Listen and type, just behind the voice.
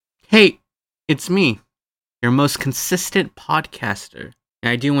Hey, it's me, your most consistent podcaster. And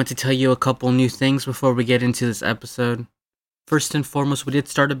I do want to tell you a couple new things before we get into this episode. First and foremost, we did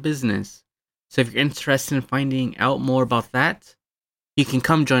start a business. So if you're interested in finding out more about that, you can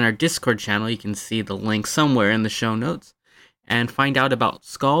come join our Discord channel. You can see the link somewhere in the show notes and find out about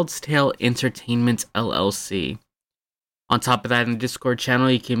Scald's Tale Entertainment LLC. On top of that, in the Discord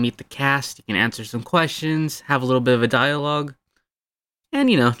channel, you can meet the cast, you can answer some questions, have a little bit of a dialogue, and,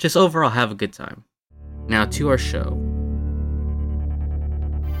 just overall have a good time. Now to our show.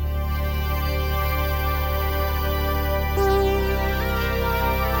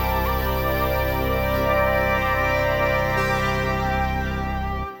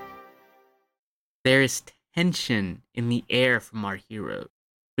 There is tension in the air from our heroes.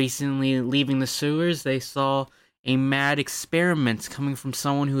 Recently leaving the sewers, they saw a mad experiment coming from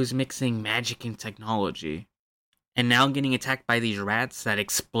someone who is mixing magic and technology. And now getting attacked by these rats that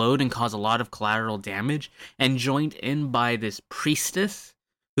explode and cause a lot of collateral damage, and joined in by this priestess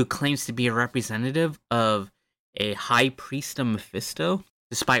who claims to be a representative of a high priest of Mephisto,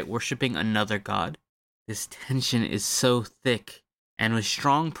 despite worshipping another god. This tension is so thick, and with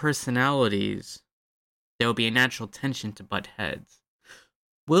strong personalities, there will be a natural tension to butt heads.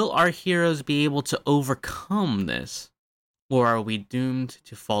 Will our heroes be able to overcome this, or are we doomed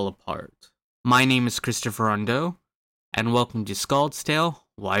to fall apart? My name is Christopher Rondeau, and welcome to Scald's Tale,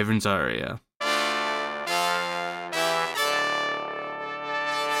 Wyvern's Aria.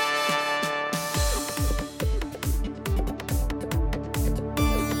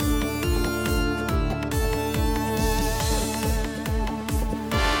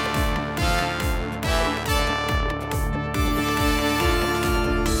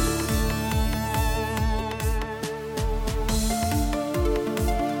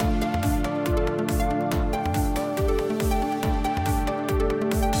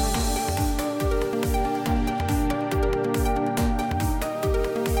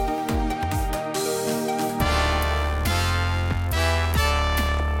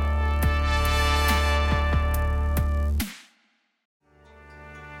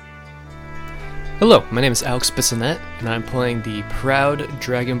 Hello, my name is Alex Bissonette, and I'm playing the proud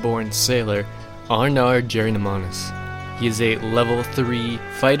Dragonborn sailor, Arnar Gerinamanus. He is a level 3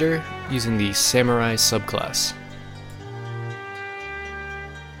 fighter using the Samurai subclass.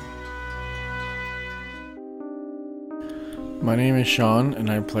 My name is Sean,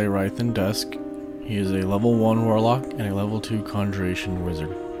 and I play Rythan Dusk. He is a level 1 warlock and a level 2 conjuration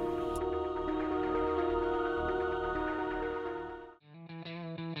wizard.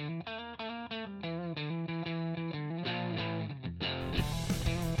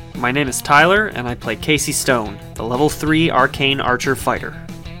 My name is Tyler, and I play Casey Stone, the level 3 arcane archer fighter.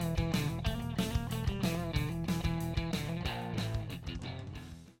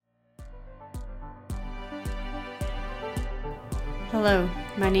 Hello,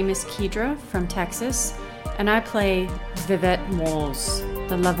 my name is Kedra from Texas, and I play Vivette Walls,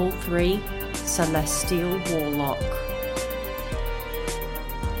 the level 3 celestial warlock.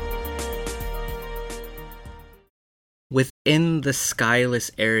 Within the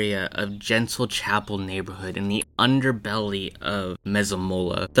skyless area of Gentle Chapel neighborhood in the underbelly of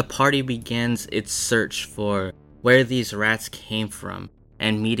Mesomola, the party begins its search for where these rats came from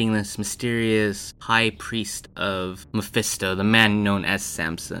and meeting this mysterious high priest of Mephisto, the man known as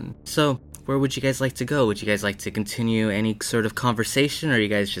Samson. So, where would you guys like to go? Would you guys like to continue any sort of conversation, or are you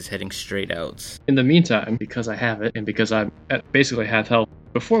guys just heading straight out? In the meantime, because I have it, and because I'm at basically half health,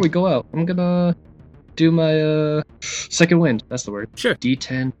 before we go out, I'm gonna do my second wind. That's the word. Sure.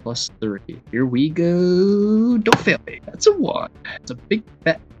 D10 plus 3. Here we go. Don't fail me. That's a 1. It's a big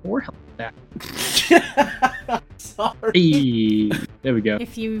fat 4 health back. Sorry. Hey, there we go.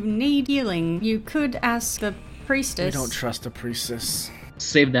 If you need healing, you could ask the priestess. We don't trust a priestess.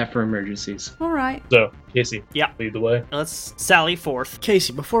 Save that for emergencies. Alright. So, Casey, Yeah. lead the way. Let's sally forth.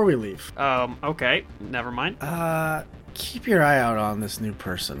 Casey, before we leave, Okay, never mind. keep your eye out on this new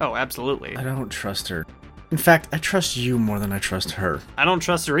person. Oh, absolutely. I don't trust her. In fact, I trust you more than I trust her. I don't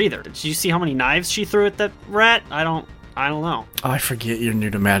trust her either. Did you see how many knives she threw at that rat? I don't know. Oh, I forget you're new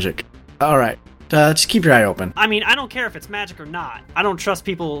to magic. Alright, just keep your eye open. I mean, I don't care if it's magic or not. I don't trust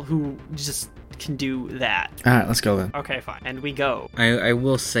people who just can do that. Alright, let's go then. Okay, fine. And we go. I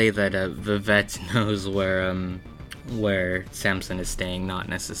will say that Vivette knows where Samson is staying, not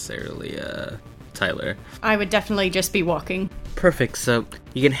necessarily Tyler. I would definitely just be walking. Perfect, so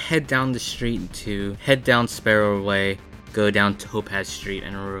you can head down the street to head down Sparrow Way, go down Topaz Street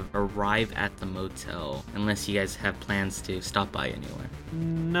and arrive at the motel, unless you guys have plans to stop by anywhere.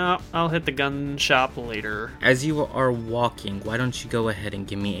 No, I'll hit the gun shop later. As you are walking, why don't you go ahead and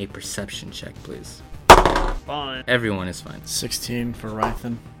give me a perception check, please? Fine. Everyone is fine. 16 for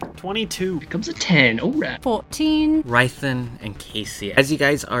Rythan. 22. Becomes a 10. Alright. 14. Rythan and Casey, as you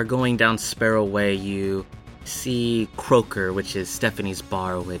guys are going down Sparrow Way, you see Croaker, which is Stephanie's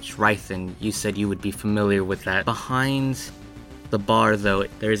bar, which Rythan, you said you would be familiar with that. Behind the bar, though,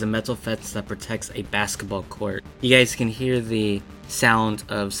 there is a metal fence that protects a basketball court. You guys can hear the sound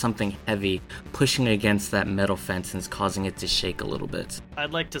of something heavy pushing against that metal fence and is causing it to shake a little bit.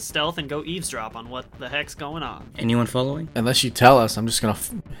 I'd like to stealth and go eavesdrop on what the heck's going on. Anyone following? Unless you tell us, I'm just gonna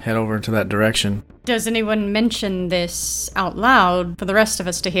head over into that direction. Does anyone mention this out loud for the rest of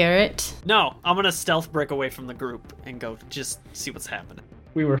us to hear it? No, I'm gonna stealth break away from the group and go just see what's happening.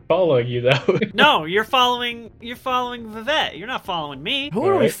 We were following you, though. No, you're following Vivette. You're not following me. Who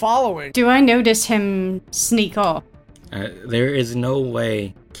are we following? Do I notice him sneak off? There is no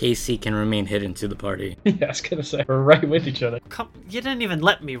way Casey can remain hidden to the party. Yeah, I was gonna say, we're right with each other. You didn't even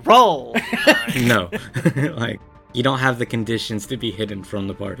let me roll. No. Like, you don't have the conditions to be hidden from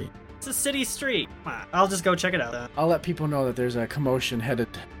the party. It's a city street. Come on, I'll just go check it out then. I'll let people know that there's a commotion headed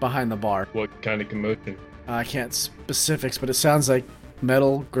behind the bar. What kind of commotion? I can't specifics, but it sounds like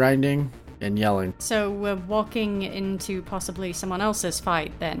metal grinding and yelling. So we're walking into possibly someone else's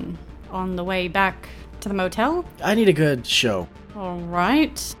fight then, on the way back to the motel? I need a good show.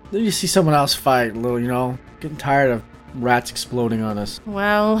 Alright. Then you see someone else fight, getting tired of rats exploding on us.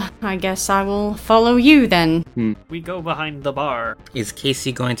 Well, I guess I will follow you then. We go behind the bar. Is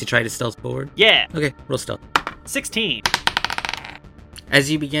Casey going to try to stealth forward? Yeah, Okay, roll stealth. 16.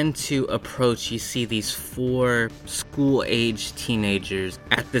 As you begin to approach, you see these 4 school-aged teenagers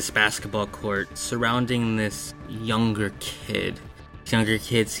at this basketball court surrounding this younger kid. This younger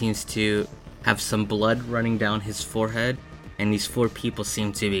kid seems to have some blood running down his forehead, and these 4 people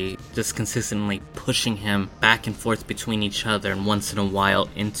seem to be just consistently pushing him back and forth between each other and once in a while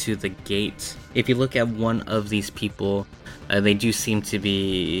into the gate. If you look at one of these people, they do seem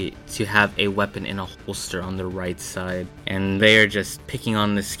to have a weapon in a holster on the right side, and they are just picking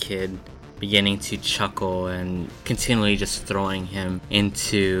on this kid, beginning to chuckle and continually just throwing him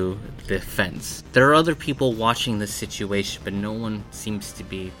into the fence. There are other people watching this situation, but no one seems to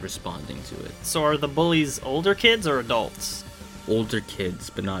be responding to it. So are the bullies older kids or adults? Older kids,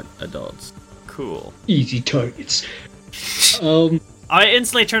 but not adults. Cool. Easy targets. I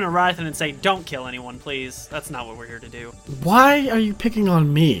instantly turn to Rythan and say, don't kill anyone, please. That's not what we're here to do. Why are you picking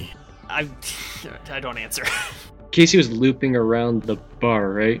on me? I don't answer. Casey was looping around the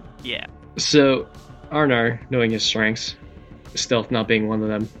bar, right? Yeah. So, Arnar, knowing his strengths, stealth not being one of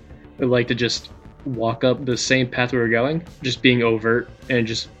them, would like to just walk up the same path we were going, just being overt and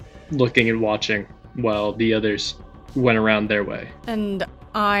just looking and watching while the others went around their way. And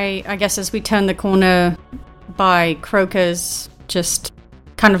I guess as we turn the corner by Croker's, just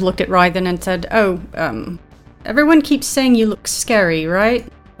kind of looked at Rythan and said, everyone keeps saying you look scary, right?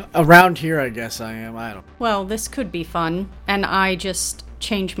 Around here, I guess I am. I don't. Well, this could be fun, and I just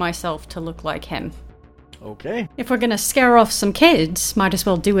changed myself to look like him. Okay. If we're gonna scare off some kids, might as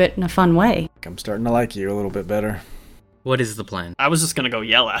well do it in a fun way. I'm starting to like you a little bit better. What is the plan? I was just gonna go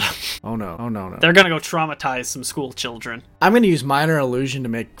yell at them. Oh no. They're gonna go traumatize some school children. I'm gonna use minor illusion to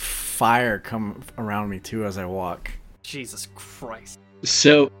make fire come around me too as I walk. Jesus Christ.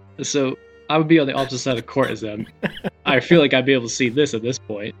 So I would be on the opposite side of court as them. I feel like I'd be able to see this at this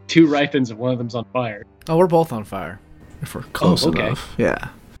point. 2 Rythans and one of them's on fire. Oh, we're both on fire. If we're close okay. enough. Yeah.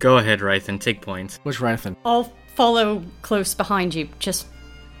 Go ahead, Rythan, take points. Which Rythan? I'll follow close behind you. Just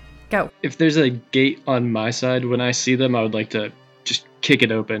go. If there's a gate on my side, when I see them, I would like to just kick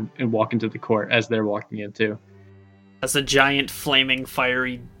it open and walk into the court as they're walking in too. That's a giant, flaming,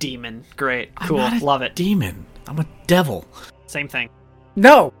 fiery demon. Great. Cool. I'm not a Love it. Demon. I'm a devil. Same thing.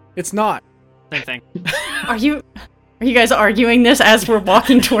 No, it's not. Same thing. Are you guys arguing this as we're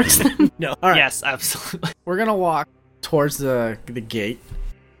walking towards them? No. All right. Yes, absolutely. We're gonna walk towards the gate,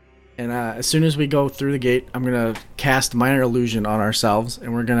 and as soon as we go through the gate, I'm gonna cast minor illusion on ourselves,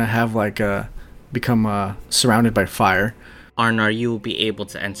 and we're gonna have become surrounded by fire. Arnar, you will be able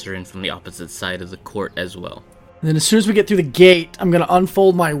to enter in from the opposite side of the court as well. And then as soon as we get through the gate, I'm gonna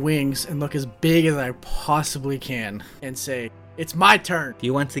unfold my wings and look as big as I possibly can, and say, "It's my turn." Do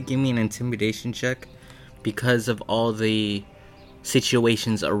you want to give me an intimidation check? Because of all the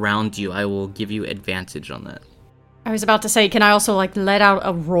situations around you, I will give you advantage on that. I was about to say, can I also let out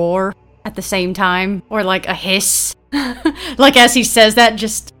a roar at the same time? Or a hiss? As he says that,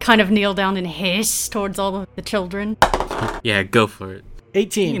 just kind of kneel down and hiss towards all of the children. Yeah, go for it. You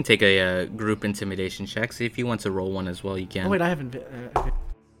 18. can take a group intimidation check. See if you want to roll one as well, you can. Oh, wait, I haven't.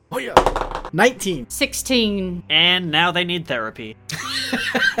 Oh, yeah. 19. 16. And now they need therapy.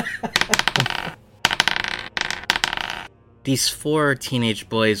 These 4 teenage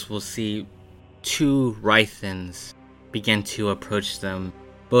boys will see 2 Rythens begin to approach them,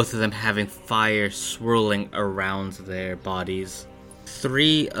 both of them having fire swirling around their bodies.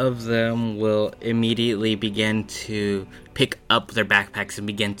 3 of them will immediately begin to pick up their backpacks and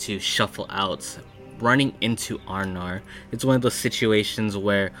begin to shuffle out, running into Arnar. It's one of those situations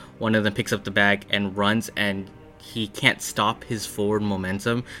where one of them picks up the bag and runs, and he can't stop his forward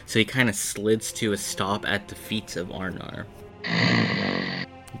momentum, so he kind of slids to a stop at the feet of Arnar.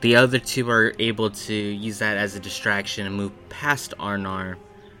 The other 2 are able to use that as a distraction and move past Arnar,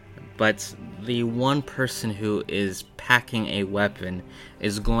 but the one person who is packing a weapon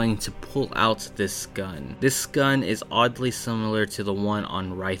is going to pull out this gun. This gun is oddly similar to the one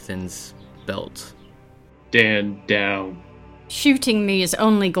on Rythen's belt. Stand down. Shooting me is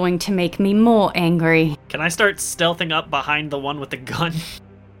only going to make me more angry. Can I start stealthing up behind the one with the gun?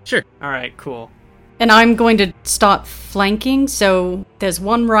 Sure. Alright, cool. And I'm going to start flanking, so there's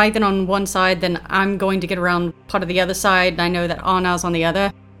one Rythen on one side, then I'm going to get around part of the other side, and I know that Arnar's on the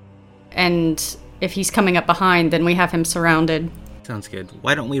other. And if he's coming up behind, then we have him surrounded. Sounds good.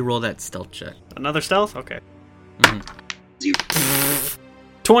 Why don't we roll that stealth check? Another stealth? Okay. Mhm.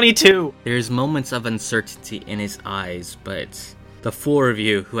 22! There's moments of uncertainty in his eyes, but the 4 of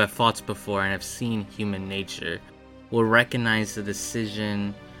you who have fought before and have seen human nature will recognize the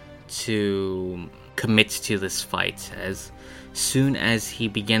decision to commit to this fight. As soon as he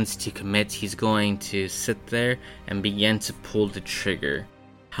begins to commit, he's going to sit there and begin to pull the trigger.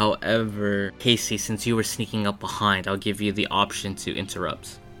 However, Casey, since you were sneaking up behind, I'll give you the option to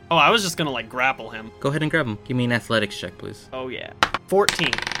interrupt. Oh, I was just gonna, grapple him. Go ahead and grab him. Give me an athletics check, please. Oh, yeah. 14.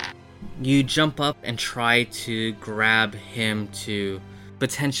 You jump up and try to grab him to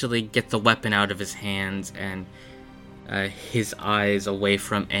potentially get the weapon out of his hands and his eyes away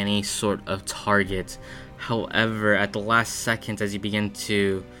from any sort of target. However, at the last second, as you begin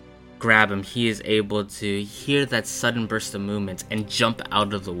to grab him, he is able to hear that sudden burst of movement and jump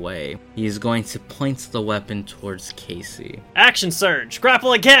out of the way. He is going to point the weapon towards Casey. Action surge!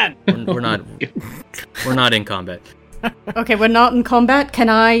 Grapple again! We're not in combat. Okay, we're not in combat. Can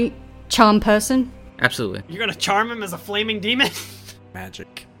I charm person? Absolutely. You're gonna charm him as a flaming demon?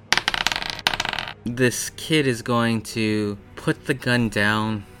 Magic. This kid is going to put the gun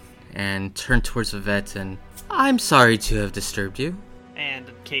down and turn towards Vivette and, I'm sorry to have disturbed you. And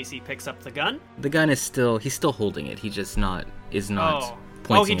Casey picks up the gun? The gun is he's still holding it. He just is not pointing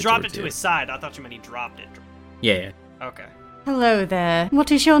Oh, he dropped it towards to you. his side. I thought you meant he dropped it. Yeah. Okay. Hello there.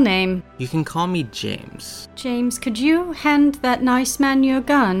 What is your name? You can call me James. James, could you hand that nice man your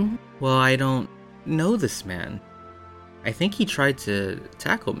gun? Well, I don't know this man. I think he tried to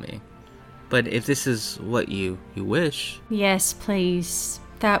tackle me. But if this is what you wish. Yes, please.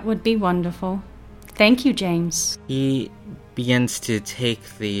 That would be wonderful. Thank you, James. He begins to take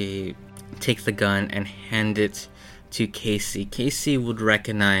the gun and hand it to Casey. Casey would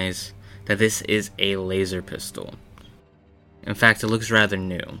recognize that this is a laser pistol. In fact, it looks rather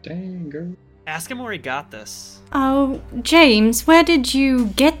new. Dang, girl. Ask him where he got this. Oh, James, where did you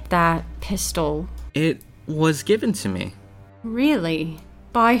get that pistol? It was given to me. Really?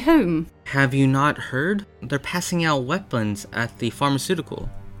 By whom? Have you not heard? They're passing out weapons at the pharmaceutical,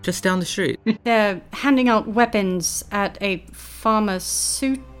 just down the street. They're handing out weapons at a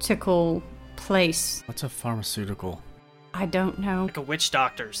pharmaceutical place. What's a pharmaceutical? I don't know. Like a witch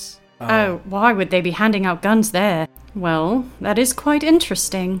doctor's. Oh, why would they be handing out guns there? Well, that is quite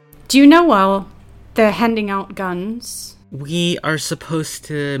interesting. Do you know while they're handing out guns? We are supposed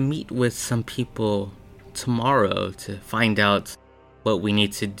to meet with some people tomorrow to find out what we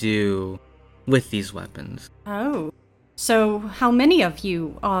need to do with these weapons. Oh. So, how many of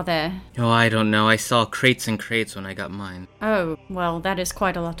you are there? Oh, I don't know. I saw crates and crates when I got mine. Oh, well, that is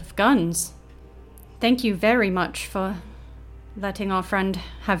quite a lot of guns. Thank you very much for letting our friend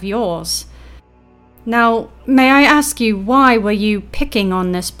have yours. Now, may I ask you, why were you picking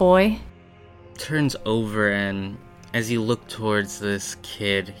on this boy? Turns over, and as you look towards this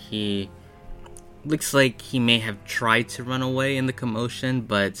kid, he looks like he may have tried to run away in the commotion,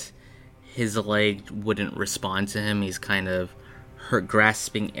 but his leg wouldn't respond to him. He's kind of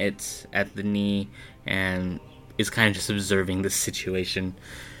grasping it at the knee and is kind of just observing the situation.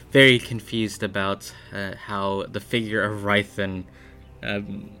 Very confused about how the figure of Rythen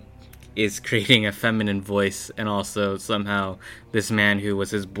is creating a feminine voice, and also somehow this man who was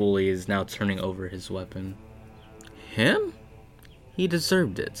his bully is now turning over his weapon. him? He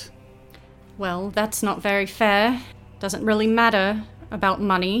deserved it. Well, that's not very fair. Doesn't really matter about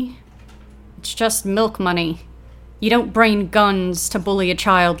money. It's just milk money. You don't bring guns to bully a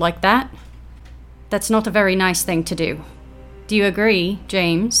child like that. That's not a very nice thing to do. Do you agree,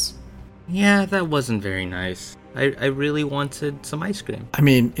 James? Yeah, that wasn't very nice. I really wanted some ice cream. I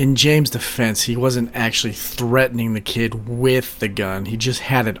mean, in James' defense, he wasn't actually threatening the kid with the gun. He just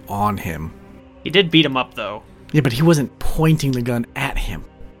had it on him. He did beat him up, though. Yeah, but he wasn't pointing the gun at him.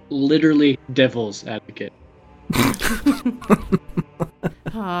 Literally devil's advocate.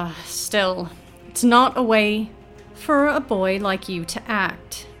 Still, it's not a way for a boy like you to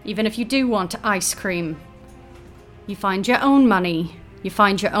act. Even if you do want ice cream. You find your own money. You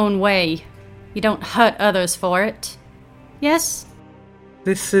find your own way. You don't hurt others for it. Yes?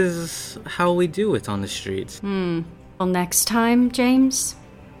 This is how we do it on the streets. Well, next time, James,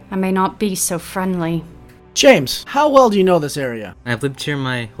 I may not be so friendly. James, how well do you know this area? I've lived here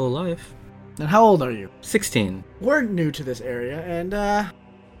my whole life. And how old are you? 16. We're new to this area, and,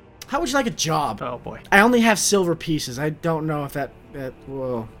 how would you like a job? Oh, boy. I only have silver pieces. I don't know if that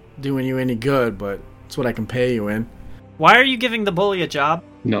will doing you any good, but it's what I can pay you in. Why are you giving the bully a job?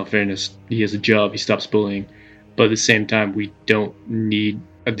 No, fairness, he has a job, he stops bullying. But at the same time, we don't need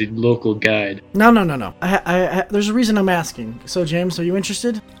a local guide. No. I there's a reason I'm asking. So, James, are you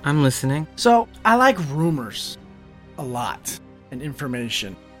interested? I'm listening. So, I like rumors a lot and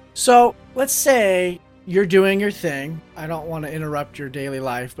information. So, let's say you're doing your thing. I don't want to interrupt your daily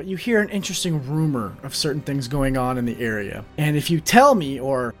life, but you hear an interesting rumor of certain things going on in the area. And if you tell me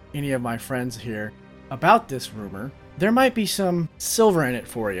or any of my friends here about this rumor, there might be some silver in it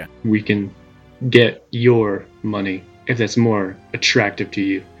for you. We can get your money if that's more attractive to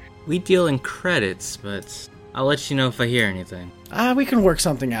you. We deal in credits, but I'll let you know if I hear anything. We can work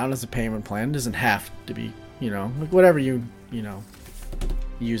something out as a payment plan. It doesn't have to be, like whatever you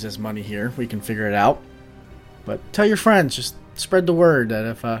use as money here. We can figure it out. But tell your friends, just spread the word that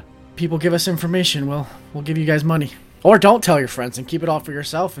if people give us information, we'll give you guys money. Or don't tell your friends and keep it all for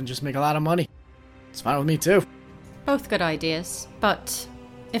yourself and just make a lot of money. It's fine with me too. Both good ideas, but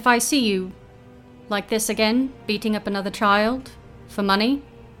if I see you like this again, beating up another child for money,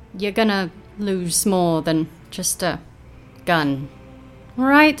 you're gonna lose more than just a gun.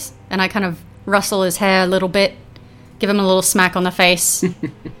 Alright? And I kind of rustle his hair a little bit, give him a little smack on the face,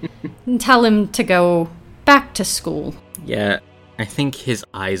 and tell him to go back to school. Yeah, I think his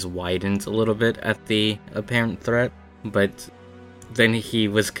eyes widened a little bit at the apparent threat, but then he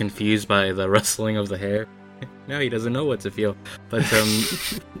was confused by the rustling of the hair. Now he doesn't know what to feel. But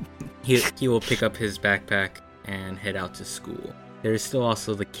he will pick up his backpack and head out to school. There is still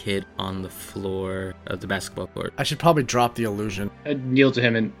also the kid on the floor of the basketball court. I should probably drop the illusion. I'd kneel to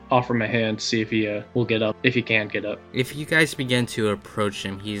him and offer my hand to see if he will get up, if he can get up. If you guys begin to approach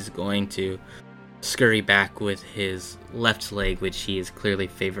him, he's going to scurry back with his left leg, which he is clearly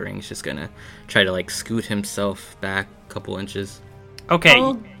favoring. He's just gonna try to scoot himself back a couple inches.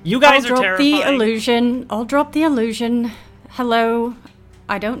 Okay, you guys are terrifying. I'll drop the illusion. Hello,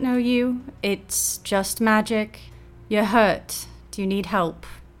 I don't know you. It's just magic. You're hurt. Do you need help?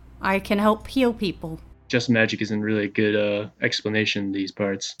 I can help heal people. Just magic isn't really a good explanation in these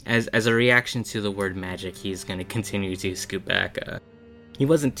parts. As a reaction to the word magic, he's gonna continue to scoot back. He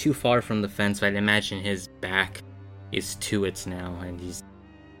wasn't too far from the fence, but I'd imagine his back is to it now, and he's...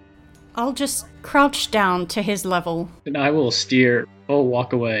 I'll just crouch down to his level. And I will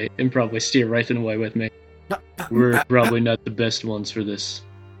walk away and probably steer Rythan away with me. We're probably not the best ones for this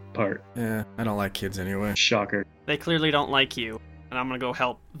part. Yeah, I don't like kids anyway. Shocker. They clearly don't like you, and I'm gonna go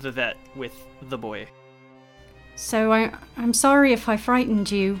help Vivette with the boy. So I'm sorry if I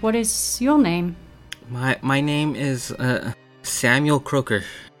frightened you. What is your name? My name is Samuel Croker.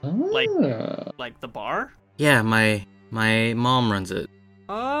 Like the bar? Yeah, my mom runs it.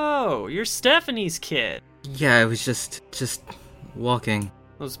 Oh, you're Stephanie's kid. Yeah, I was just walking.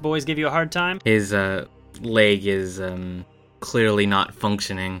 Those boys give you a hard time? His leg is clearly not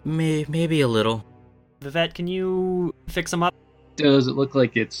functioning. Maybe a little. Vivette, can you fix him up? Does it look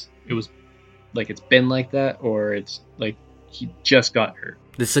like it's been like that, or it's like he just got hurt?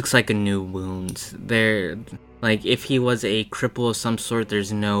 This looks like a new wound. If he was a cripple of some sort,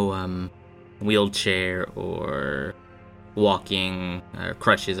 there's no wheelchair or walking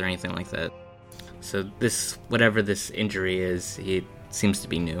crutches or anything like that. So whatever this injury is, it seems to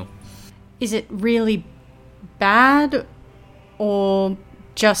be new. Is it really bad or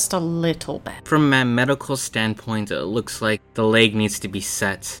just a little bad? From a medical standpoint, it looks like the leg needs to be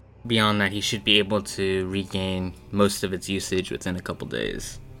set. Beyond that, he should be able to regain most of its usage within a couple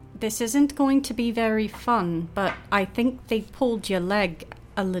days. this isn't going to be very fun, but I think they pulled your leg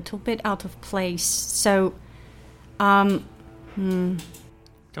a little bit out of place, so, Don't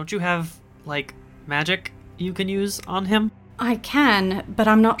you have, like, magic you can use on him? I can, but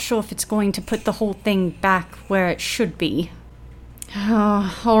I'm not sure if it's going to put the whole thing back where it should be.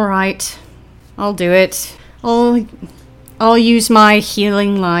 Oh, alright. I'll do it. I'll use my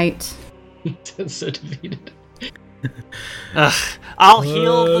healing light. So defeated. Ugh, I'll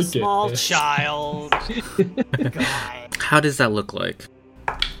heal the Okay. small child. God. How does that look like?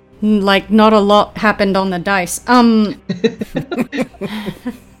 Like, not a lot happened on the dice.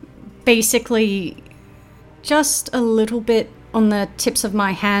 Basically, just a little bit on the tips of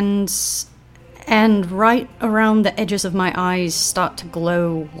my hands, and right around the edges of my eyes start to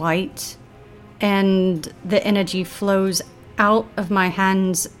glow white, and the energy flows out of my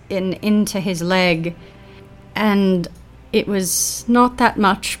hands and into his leg, and it was not that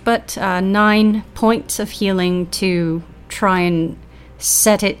much, but 9 points of healing to try and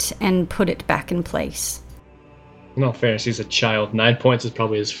set it and put it back in place. In all fairness, he's a child. 9 points is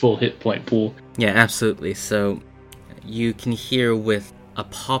probably his full hit point pool. Yeah, absolutely. So you can hear with a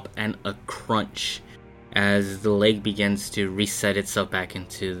pop and a crunch as the leg begins to reset itself back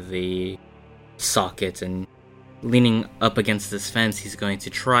into the socket, and leaning up against this fence, he's going to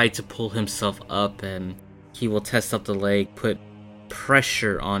try to pull himself up, and he will test out the leg, put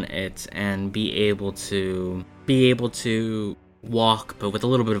pressure on it, and be able to walk, but with a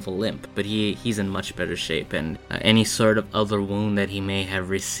little bit of a limp. But he's in much better shape, and any sort of other wound that he may have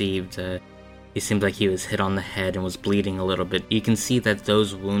received, it seemed like he was hit on the head and was bleeding a little bit. You can see that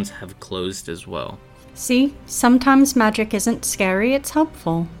those wounds have closed as well. See, sometimes magic isn't scary, it's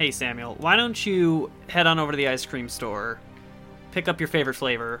helpful. Hey, Samuel, why don't you head on over to the ice cream store, pick up your favorite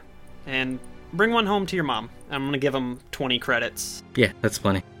flavor, and bring one home to your mom. I'm gonna give him 20 credits. Yeah, that's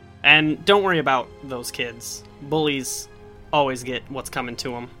funny. And don't worry about those kids. Bullies always get what's coming to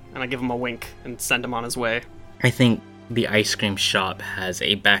them. And I give him a wink and send him on his way. I think the ice cream shop has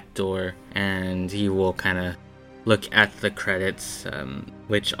a back door, and he will kind of look at the credits,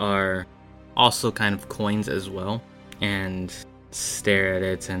 which are also kind of coins as well, and stare at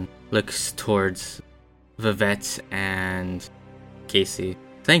it and looks towards Vivette and Casey.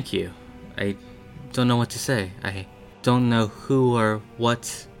 Thank you. I don't know what to say. I don't know who or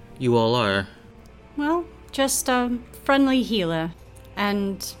what you all are. Well, just a friendly healer,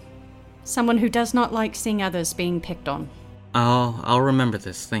 and someone who does not like seeing others being picked on. I'll remember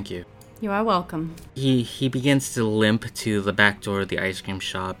this. Thank you. You are welcome. He begins to limp to the back door of the ice cream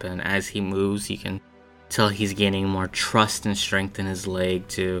shop, and as he moves, you can tell he's gaining more trust and strength in his leg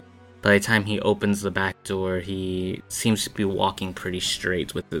too. By the time he opens the back door, he seems to be walking pretty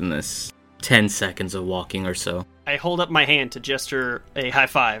straight within this 10 seconds of walking or so. I hold up my hand to gesture a high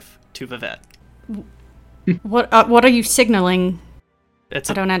five to Vivette. What are you signaling? It's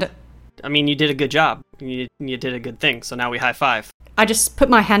I don't I mean, you did a good job. You did a good thing, so now we high five. I just put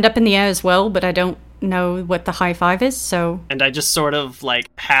my hand up in the air as well, but I don't know what the high five is, so... And I just sort of, like,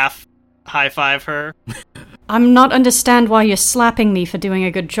 half high five her. I'm not understand why you're slapping me for doing a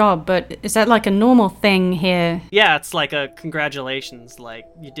good job, but is that like a normal thing here? Yeah, it's like a congratulations, like,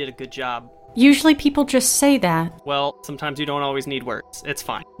 you did a good job. Usually people just say that. Well, sometimes you don't always need words. It's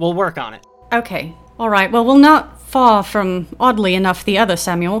fine. We'll work on it. Okay, alright, well, we're not far from, oddly enough, the other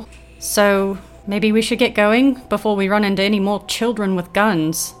Samuel. So, maybe we should get going before we run into any more children with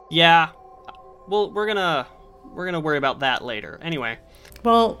guns. Yeah. Well, we're gonna worry about that later. Anyway.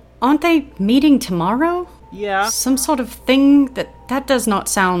 Well, aren't they meeting tomorrow? Yeah. Some sort of thing that does not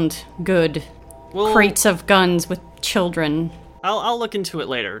sound good. Well, Crates of guns with children. I'll look into it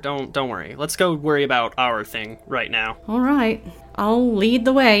later. Don't worry. Let's go worry about our thing right now. Alright, I'll lead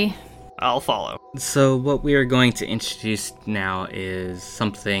the way. I'll follow. So what we are going to introduce now is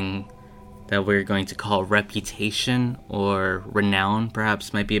something that we're going to call reputation, or renown,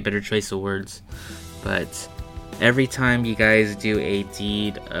 perhaps might be a better choice of words. But every time you guys do a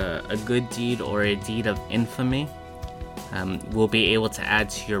deed, a good deed or a deed of infamy, we'll be able to add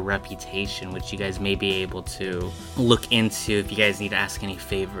to your reputation, which you guys may be able to look into if you guys need to ask any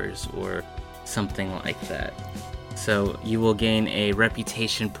favors or something like that. So you will gain a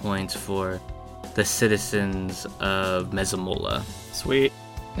reputation point for the citizens of Mezamola. Sweet.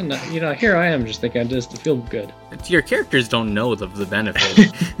 And, here I am just thinking just to feel good. Your characters don't know of the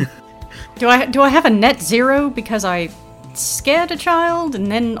benefit. Do I have a net 0 because I scared a child and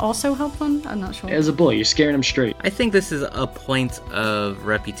then also helped one? I'm not sure. As a bully, you're scaring him straight. I think this is a point of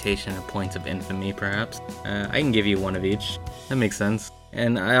reputation, a point of infamy, perhaps. I can give you one of each. That makes sense.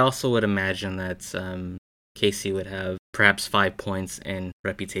 And I also would imagine that Casey would have perhaps 5 points in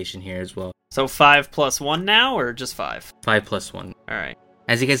reputation here as well. So 5 plus 1 now, or just 5? 5 plus 1. Alright.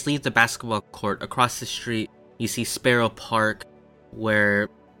 As you guys leave the basketball court, across the street, you see Sparrow Park, where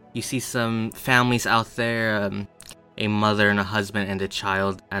you see some families out there, a mother and a husband and a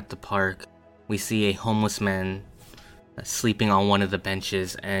child at the park. We see a homeless man sleeping on one of the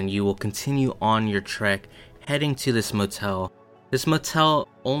benches, and you will continue on your trek, heading to this motel. This motel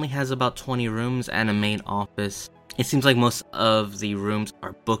only has about 20 rooms and a main office. It seems like most of the rooms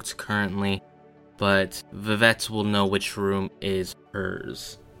are booked currently, but Vivette will know which room is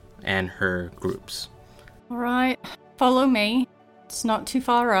hers and her group's. Alright, follow me. It's not too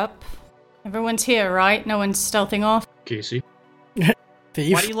far up. Everyone's here, right? No one's stealthing off? Casey,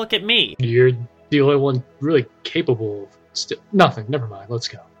 Thief. Why do you look at me? you're the only one really capable of nothing. Never mind. Let's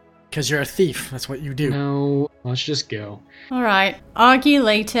go. Because you're a thief. That's what you do. No, let's just go. Alright, argue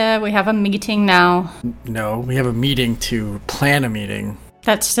later. We have a meeting now. No, we have a meeting to plan a meeting.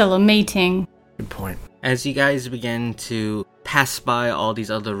 That's still a meeting. Good point. As you guys begin to pass by all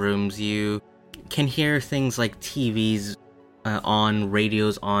these other rooms, you can hear things like TVs on,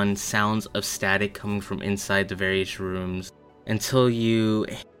 radios on, sounds of static coming from inside the various rooms, until you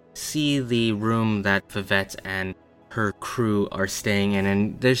see the room that Vivette and her crew are staying in,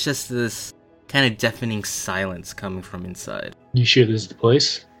 and there's just this kind of deafening silence coming from inside. You sure this is the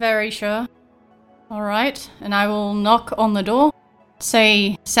place? Very sure. Alright, and I will knock on the door.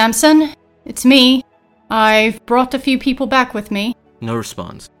 Say, Samson, it's me. I've brought a few people back with me. No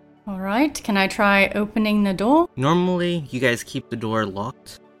response. Alright, can I try opening the door? Normally, you guys keep the door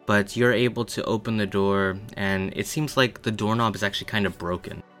locked, but you're able to open the door, and it seems like the doorknob is actually kind of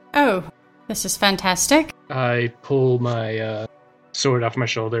broken. Oh, this is fantastic. I pull my sword off my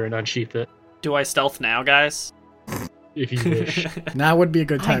shoulder and unsheath it, Do I stealth now, guys? if you wish. Now would be a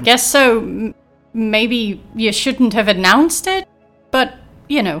good I time. guess so. Maybe you shouldn't have announced it, but,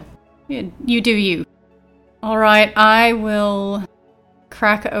 you know, you do you. Alright, I will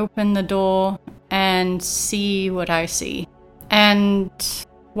crack open the door and see what I see. And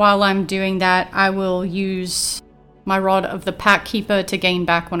while I'm doing that, I will use my Rod of the Pack Keeper to gain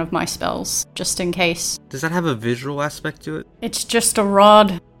back one of my spells, just in case. Does that have a visual aspect to it? It's just a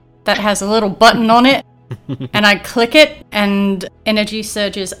rod that has a little button on it, and I click it, and energy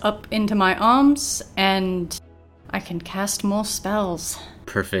surges up into my arms, and I can cast more spells.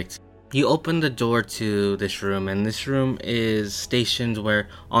 Perfect. You open the door to this room, and this room is stationed where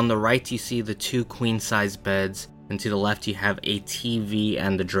on the right you see the 2 queen-size beds, and to the left you have a TV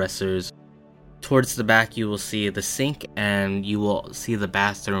and the dressers. Towards the back you will see the sink, and you will see the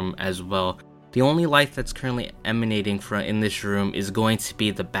bathroom as well. The only light that's currently emanating from in this room is going to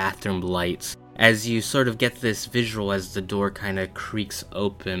be the bathroom lights. As you sort of get this visual as the door kind of creaks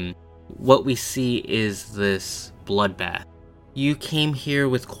open, what we see is this bloodbath. You came here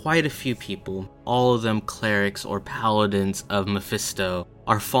with quite a few people, all of them clerics or paladins of Mephisto,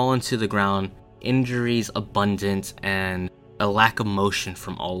 are fallen to the ground, injuries abundant, and a lack of motion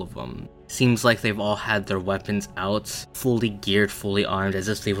from all of them. Seems like they've all had their weapons out, fully geared, fully armed, as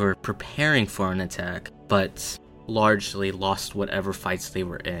if they were preparing for an attack, but largely lost whatever fights they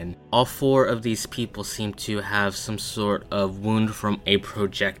were in. All 4 of these people seem to have some sort of wound from a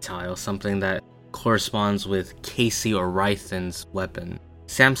projectile, something that corresponds with Casey or Rythan's weapon.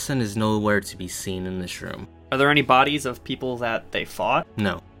 Samson is nowhere to be seen in this room. Are there any bodies of people that they fought?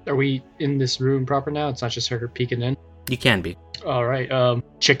 No, Are we in this room proper now? It's not just her peeking in? you can be. Alright,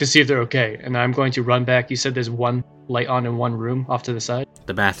 check to see if they're okay. And I'm going to run back. You said there's one light on in one room off to the side?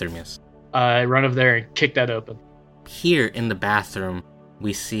 The bathroom, yes. I run over there and kick that open. Here in the bathroom,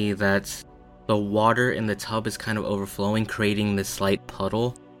 we see that the water in the tub is kind of overflowing, creating this slight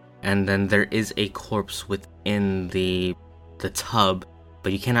puddle, and then there is a corpse within the tub,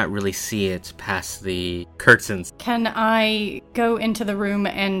 but you cannot really see it past the curtains. Can I go into the room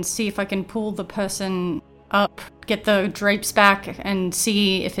and see if I can pull the person up, get the drapes back, and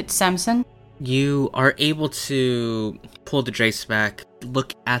see if it's Samson? You are able to pull the drapes back,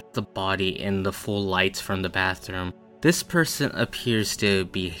 look at the body in the full light from the bathroom. This person appears to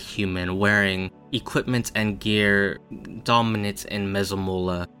be human, wearing equipment and gear dominant in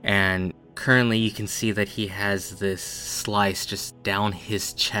Mesomola, and currently you can see that he has this slice just down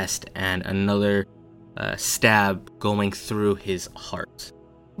his chest and another stab going through his heart.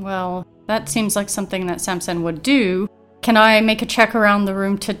 Well, that seems like something that Samson would do. Can I make a check around the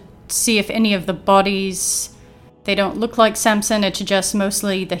room to see if any of the bodies, they don't look like Samson, it's just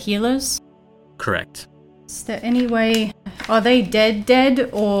mostly the healers? Correct. Is there any way, are they dead,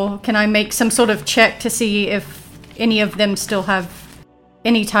 or can I make some sort of check to see if any of them still have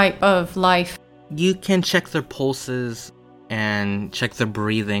any type of life? You can check their pulses and check their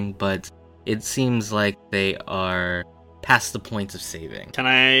breathing, but it seems like they are past the point of saving. Can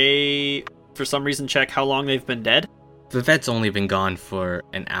I, for some reason, check how long they've been dead? Vivette's only been gone for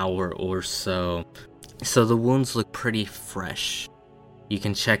an hour or so, so the wounds look pretty fresh. You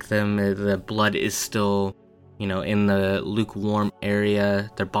can check them, the blood is still, in the lukewarm area.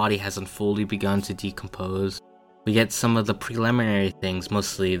 Their body hasn't fully begun to decompose. We get some of the preliminary things,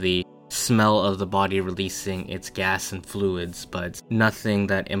 mostly the smell of the body releasing its gas and fluids, but nothing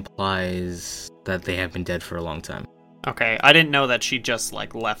that implies that they have been dead for a long time. Okay, I didn't know that she just,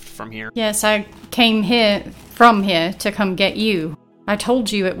 left from here. Yes, I came from here to come get you. I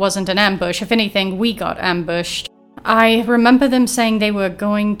told you it wasn't an ambush. If anything, we got ambushed. I remember them saying they were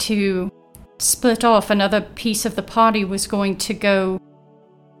going to split off. Another piece of the party was going to go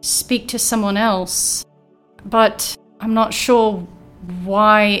speak to someone else. But I'm not sure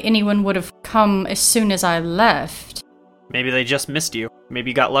why anyone would have come as soon as I left. Maybe they just missed you.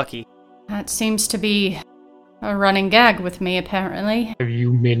 Maybe you got lucky. That seems to be a running gag with me, apparently. Have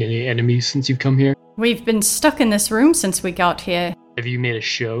you made any enemies since you've come here? We've been stuck in this room since we got here. Have you made a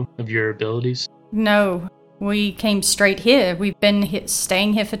show of your abilities? No, we came straight here. We've been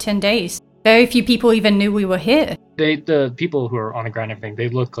staying here for 10 days. Very few people even knew we were here. The people who are on the ground and everything, they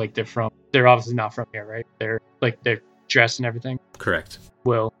look like they're obviously not from here, right? They're dressed and everything. Correct.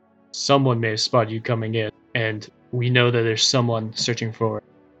 Well, someone may have spotted you coming in, and we know that there's someone searching for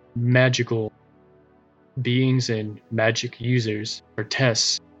magical beings and magic users or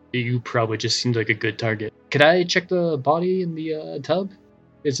tests. You probably just seemed like a good target. Could I check the body in the tub?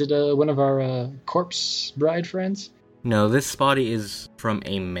 Is it one of our corpse bride friends? No, this body is from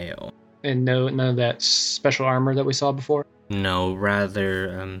a male. And none of that special armor that we saw before? No,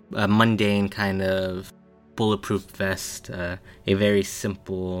 rather a mundane kind of bulletproof vest, a very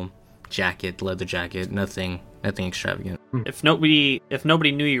simple jacket, leather jacket, nothing extravagant. If nobody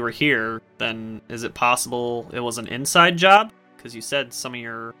knew you were here, then is it possible it was an inside job? Because you said some of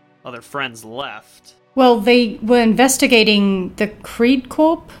your other friends left. Well, they were investigating the Creed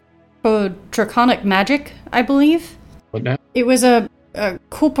Corp for draconic magic, I believe. What now? It was a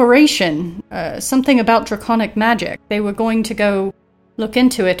corporation, something about draconic magic. They were going to go look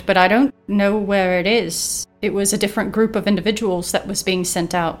into it, but I don't know where it is. It was a different group of individuals that was being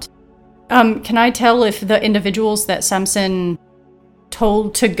sent out. Can I tell if the individuals that Samson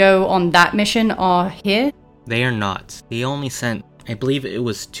told to go on that mission are here? They are not. They only sent, I believe it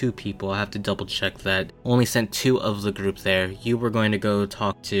was 2 people. I have to double check that. Only sent 2 of the group there. You were going to go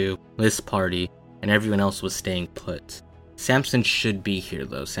talk to this party, and everyone else was staying put. Samson should be here,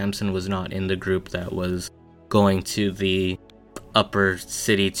 though. Samson was not in the group that was going to the upper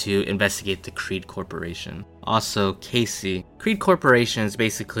city to investigate the Creed Corporation. Also, Casey. Creed Corporation is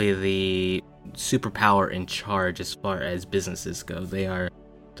basically the superpower in charge as far as businesses go. They are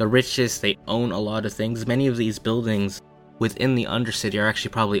the richest, they own a lot of things. Many of these buildings within the Undercity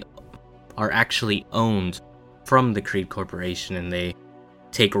are actually owned from the Creed Corporation, and they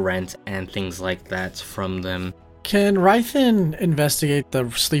take rent and things like that from them. Can Rythan investigate the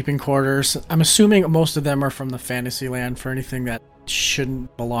sleeping quarters? I'm assuming most of them are from the Fantasyland for anything that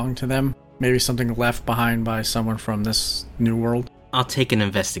shouldn't belong to them. Maybe something left behind by someone from this new world. I'll take an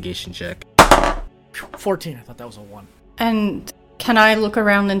investigation check. 14, I thought that was a 1. And can I look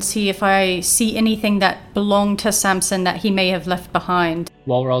around and see if I see anything that belonged to Samson that he may have left behind?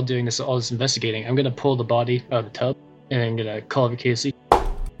 While we're all doing all this investigating, I'm going to pull the body out of the tub, and I'm going to call over Casey.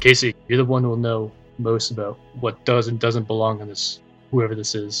 Casey, you're the one who will know most about what does and doesn't belong on this, whoever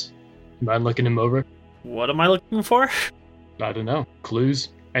this is. You mind looking him over? What am I looking for? I don't know. Clues?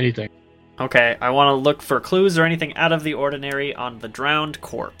 Anything. Okay, I want to look for clues or anything out of the ordinary on the drowned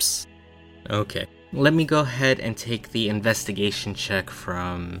corpse. Okay. Let me go ahead and take the investigation check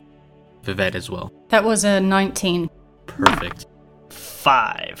from Vivette as well. That was a 19. Perfect.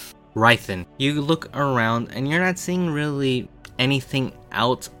 5. Rythan, you look around and you're not seeing really anything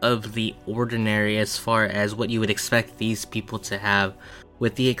out of the ordinary as far as what you would expect these people to have,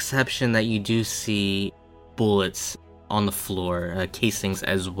 with the exception that you do see bullets on the floor, casings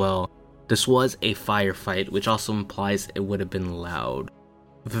as well. This was a firefight, which also implies it would have been loud.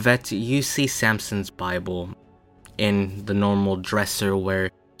 Vivette, you see Samson's Bible in the normal dresser where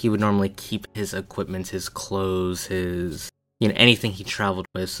he would normally keep his equipment, his clothes, his, anything he traveled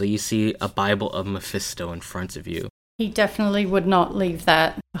with. So you see a Bible of Mephisto in front of you. He definitely would not leave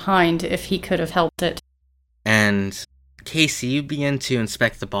that behind if he could have helped it. And Casey, you begin to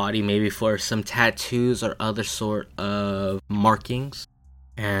inspect the body, maybe for some tattoos or other sort of markings.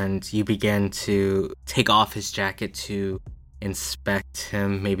 And you begin to take off his jacket to inspect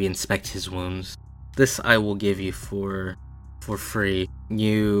him, maybe inspect his wounds. This I will give you for free.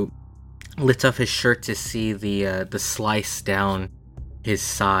 You lift up his shirt to see the slice down his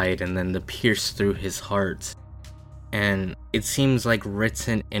side and then the pierce through his heart. And it seems like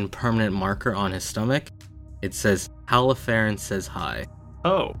written in permanent marker on his stomach. It says, Halifarin says hi.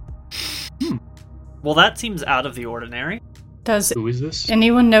 Oh. Well, that seems out of the ordinary. Does Who is this?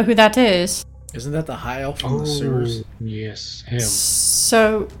 anyone know who that is? Isn't that the high elf from the sewers? Yes, him.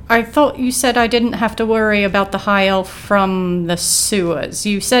 So, I thought you said I didn't have to worry about the high elf from the sewers.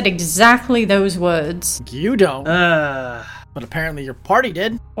 You said exactly those words. You don't, but apparently your party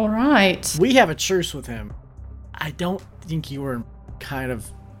did. Alright. We have a truce with him. I don't think you were kind of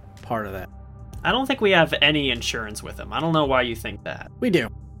part of that. I don't think we have any insurance with him. I don't know why you think that. We do.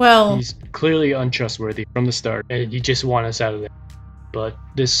 Well, He's clearly untrustworthy from the start, and he just wants us out of there. But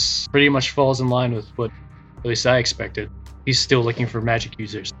this pretty much falls in line with what at least I expected. He's still looking for magic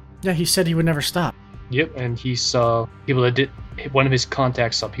users. Yeah, he said he would never stop. Yep, and he saw people that one of his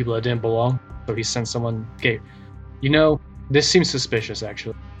contacts saw people that didn't belong, so he sent someone. Okay, this seems suspicious,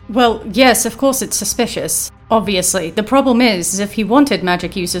 actually. well, yes, of course it's suspicious. Obviously. The problem is if he wanted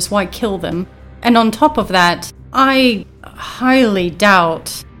magic users, why kill them? And on top of that, I highly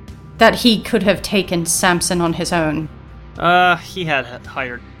doubt that he could have taken Samson on his own. He had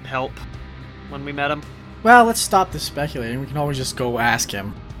hired help when we met him. Well, let's stop this speculating. We can always just go ask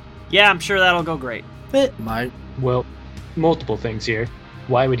him. Yeah, I'm sure that'll go great. It might. Well, multiple things here.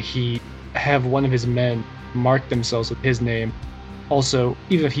 Why would he have one of his men mark themselves with his name? Also,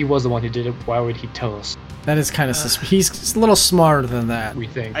 even if he was the one who did it, why would he tell us? That is kind of he's a little smarter than that. We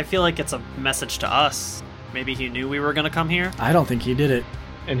think. I feel like it's a message to us. Maybe he knew we were gonna come here. I don't think he did it.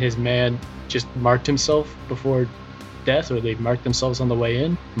 And his man just marked himself before death, or they marked themselves on the way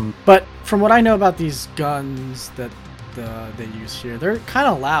in? But from what I know about these guns that they use here, they're kind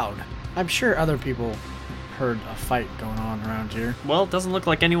of loud. I'm sure other people heard a fight going on around here. Well, it doesn't look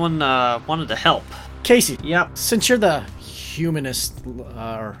like anyone wanted to help. Casey, Yep. since you're the humanist,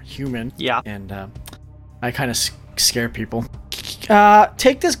 or human, Yeah. and I kind of scare people,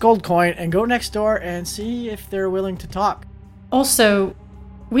 take this gold coin and go next door and see if they're willing to talk. Also,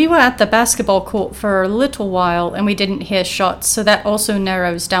 we were at the basketball court for a little while and we didn't hear shots, so that also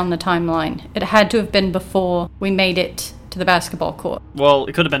narrows down the timeline. It had to have been before we made it to the basketball court. Well,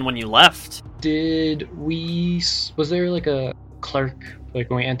 it could have been when you left. Was there like a clerk, like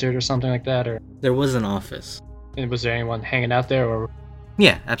when we entered or something like that? Or There was an office. and was there anyone hanging out there? Or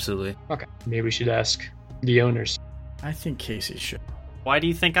Yeah, absolutely. okay, maybe we should ask the owners. I think Casey should, Why do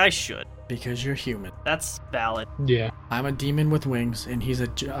you think I should? because you're human. That's valid. Yeah, I'm a demon with wings, and he's a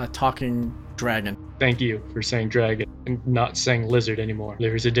talking dragon. thank you for saying dragon and not saying lizard anymore.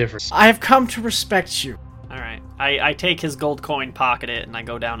 There is a difference. I have come to respect you, Alright. I take his gold coin, pocket it, and I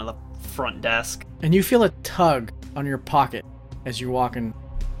go down to the front desk. and you feel a tug on your pocket as you're walking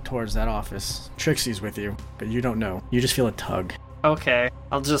towards that office. Trixie's with you, but you don't know. You just feel a tug. Okay.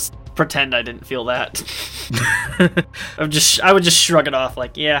 I'll just pretend I didn't feel that. I would just shrug it off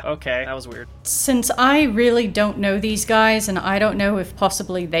like, yeah, okay, that was weird. Since I really don't know these guys and I don't know if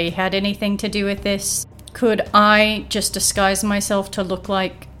possibly they had anything to do with this, could I just disguise myself to look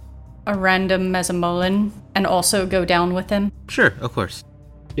like a random Mesamolin and also go down with him? Sure, of course.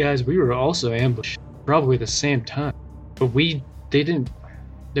 Guys, we were also ambushed, probably at the same time. But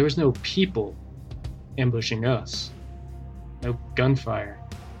there was no people ambushing us. No gunfire.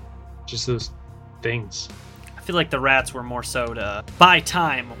 Just those things. I feel like the rats were more so to buy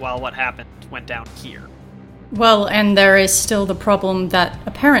time while what happened went down here. Well, and there is still the problem that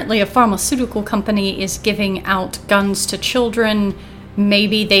apparently a pharmaceutical company is giving out guns to children.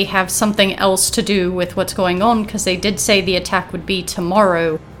 Maybe they have something else to do with what's going on, because they did say the attack would be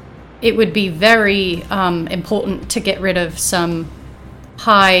tomorrow. It would be very important to get rid of some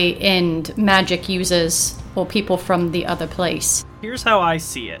high-end magic users or people from the other place. Here's how I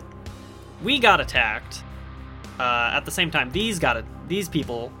see it. We got attacked. At the same time, these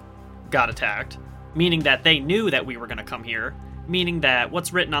people got attacked, meaning that they knew that we were going to come here, meaning that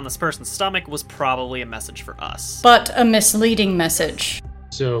what's written on this person's stomach was probably a message for us. But a misleading message.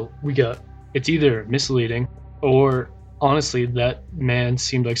 So it's either misleading, or honestly, that man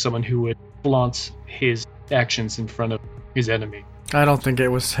seemed like someone who would flaunt his actions in front of his enemy. I don't think it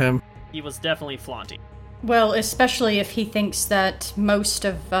was him. He was definitely flaunting. Well, especially if he thinks that most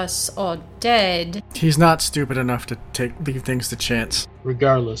of us are dead. He's not stupid enough to leave things to chance.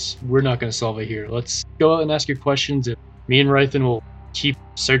 Regardless, we're not going to solve it here. Let's go out and ask your questions, and me and Rythan will keep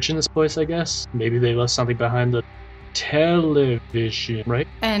searching this place, I guess. Maybe they left something behind the television, right?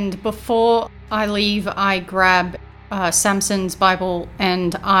 And before I leave, I grab Samson's Bible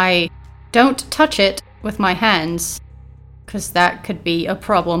and I Don't touch it with my hands, because that could be a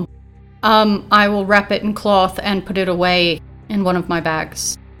problem. I will wrap it in cloth and put it away in one of my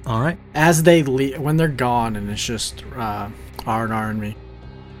bags. All right. As they leave, when they're gone and it's just R&R and me,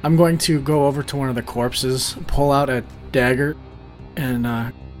 I'm going to go over to one of the corpses, pull out a dagger, and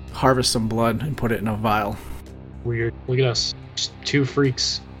harvest some blood and put it in a vial. Weird. Look at us. Just two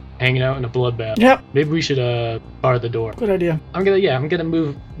freaks hanging out in a bloodbath. Yep. Maybe we should bar the door. Good idea. I'm gonna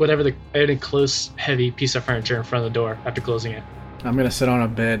move whatever any close, heavy piece of furniture in front of the door after closing it. I'm going to sit on a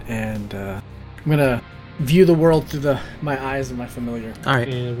bed and I'm going to view the world through my eyes of my familiar. All right.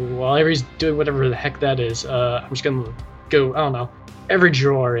 And while Avery's doing whatever the heck that is, I'm just gonna go, I don't know, every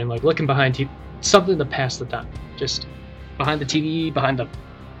drawer and like looking behind something to pass the time. Just behind the TV, behind the,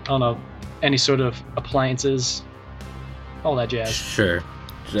 I don't know, any sort of appliances, all that jazz. Sure.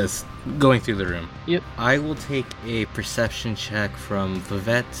 Just going through the room. Yep. I will take a perception check from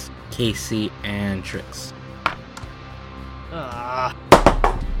Vivette, Casey, and Trix.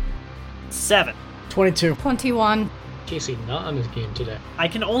 7. 22. 21. Casey not on this game today. I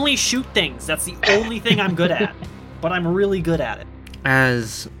can only shoot things. That's the only thing I'm good at. But I'm really good at it.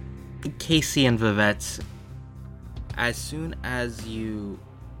 As Casey and Vivette, as soon as you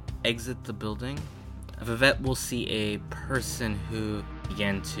exit the building, Vivette will see a person who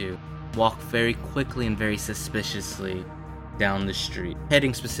began to walk very quickly and very suspiciously down the street,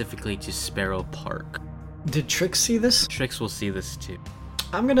 heading specifically to Sparrow Park. Did Trix see this? Trix will see this too.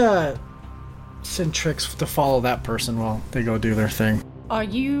 I'm going to send Trix to follow that person while they go do their thing. Are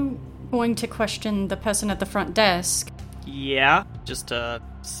you going to question the person at the front desk? Yeah, just to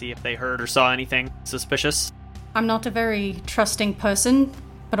see if they heard or saw anything suspicious. I'm not a very trusting person,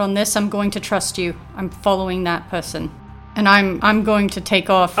 but on this I'm going to trust you. I'm following that person. And I'm going to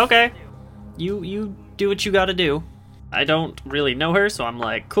take off. Okay. You do what you gotta do. I don't really know her, so I'm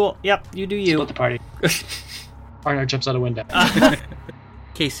like, cool, yep, you do you. Split the party. Arnar jumps out a window.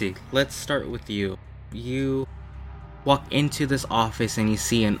 Casey, let's start with you. You walk into this office and you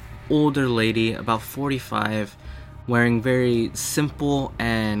see an older lady, about 45, wearing very simple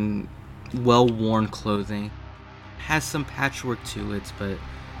and well-worn clothing. Has some patchwork to it, but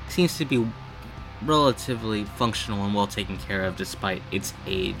seems to be relatively functional and well taken care of despite its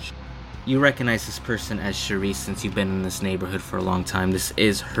age. You recognize this person as Cherise since you've been in this neighborhood for a long time. This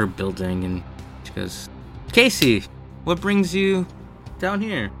is her building, and she goes, Casey, what brings you down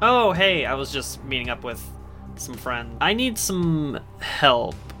here? Oh, hey, I was just meeting up with some friends. I need some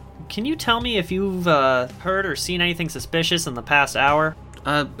help. Can you tell me if you've heard or seen anything suspicious in the past hour?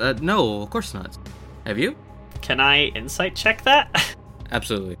 No, of course not. Have you? Can I insight check that?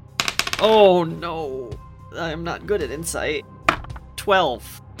 Absolutely. Oh, no. I'm not good at insight.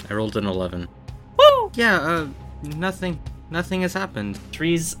 12. I rolled an 11. Woo! Yeah, nothing has happened.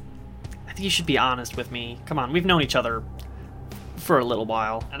 Trees, I think you should be honest with me. Come on, we've known each other for a little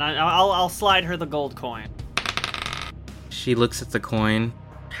while. And I'll slide her the gold coin. She looks at the coin,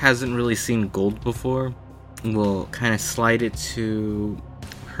 hasn't really seen gold before, will kind of slide it to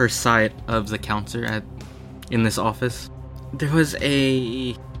her side of the counter in this office. There was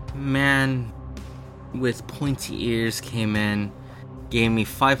a man with pointy ears came in, gave me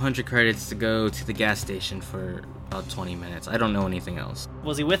 500 credits to go to the gas station for about 20 minutes. I don't know anything else.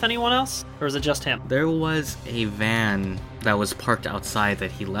 Was he with anyone else? Or is it just him? There was a van that was parked outside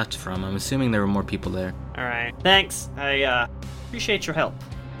that he left from. I'm assuming there were more people there. Alright. Thanks. I appreciate your help.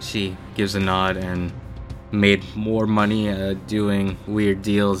 She gives a nod and made more money doing weird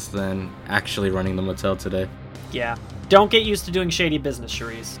deals than actually running the motel today. Yeah. Don't get used to doing shady business,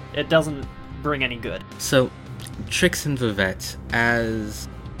 Cherise. It doesn't bring any good. So, Trix and Vivette, as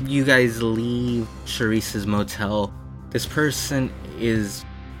you guys leave Cherise's motel, this person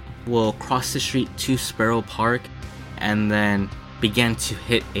will cross the street to Sparrow Park and then begin to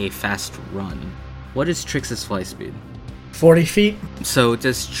hit a fast run. What is Trix's fly speed? 40 feet. So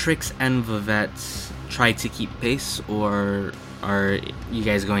does Trix and Vivette try to keep pace, or are you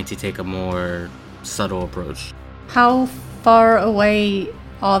guys going to take a more subtle approach? How far away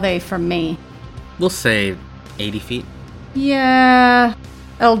are they from me? We'll say 80 feet. Yeah.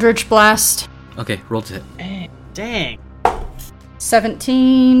 Eldritch Blast. Okay, roll to hit. Dang.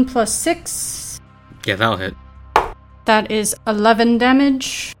 17 plus 6. Yeah, that'll hit. That is 11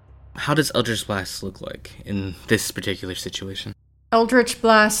 damage. How does Eldritch Blast look like in this particular situation? Eldritch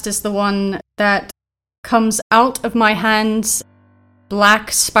Blast is the one that comes out of my hands,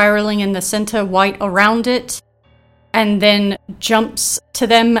 black spiraling in the center, white around it, and then jumps to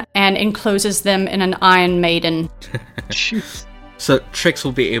them and encloses them in an Iron Maiden. So Trix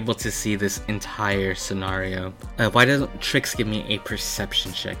will be able to see this entire scenario. Why doesn't Trix give me a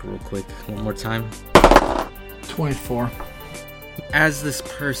perception check real quick? One more time. 24. As this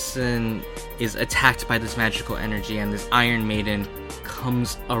person is attacked by this magical energy and this Iron Maiden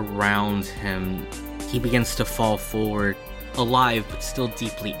comes around him, he begins to fall forward, alive but still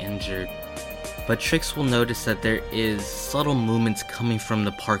deeply injured. But Trix will notice that there is subtle movements coming from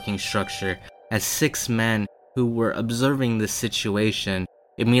the parking structure as 6 men who were observing this situation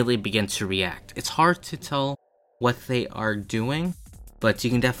immediately begin to react. It's hard to tell what they are doing, but you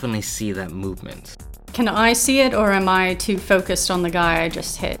can definitely see that movement. Can I see it, or am I too focused on the guy I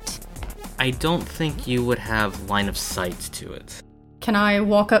just hit? I don't think you would have line of sight to it. Can I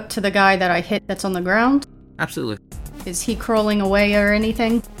walk up to the guy that I hit that's on the ground? Absolutely. Is he crawling away or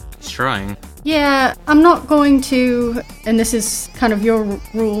anything? He's trying. Yeah, I'm not going to, and this is kind of your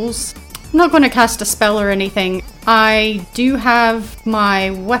rules, I'm not going to cast a spell or anything. I do have my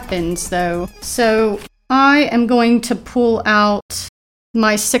weapons though, so I am going to pull out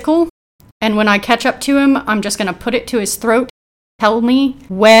my sickle, and when I catch up to him, I'm just going to put it to his throat, tell me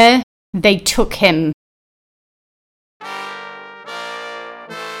where they took him.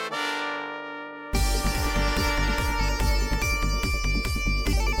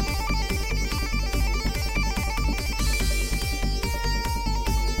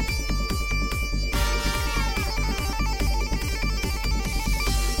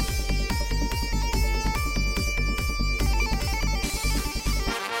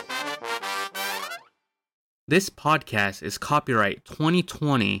 This podcast is copyright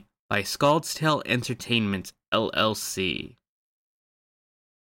 2020 by Scald's Tale Entertainment, LLC.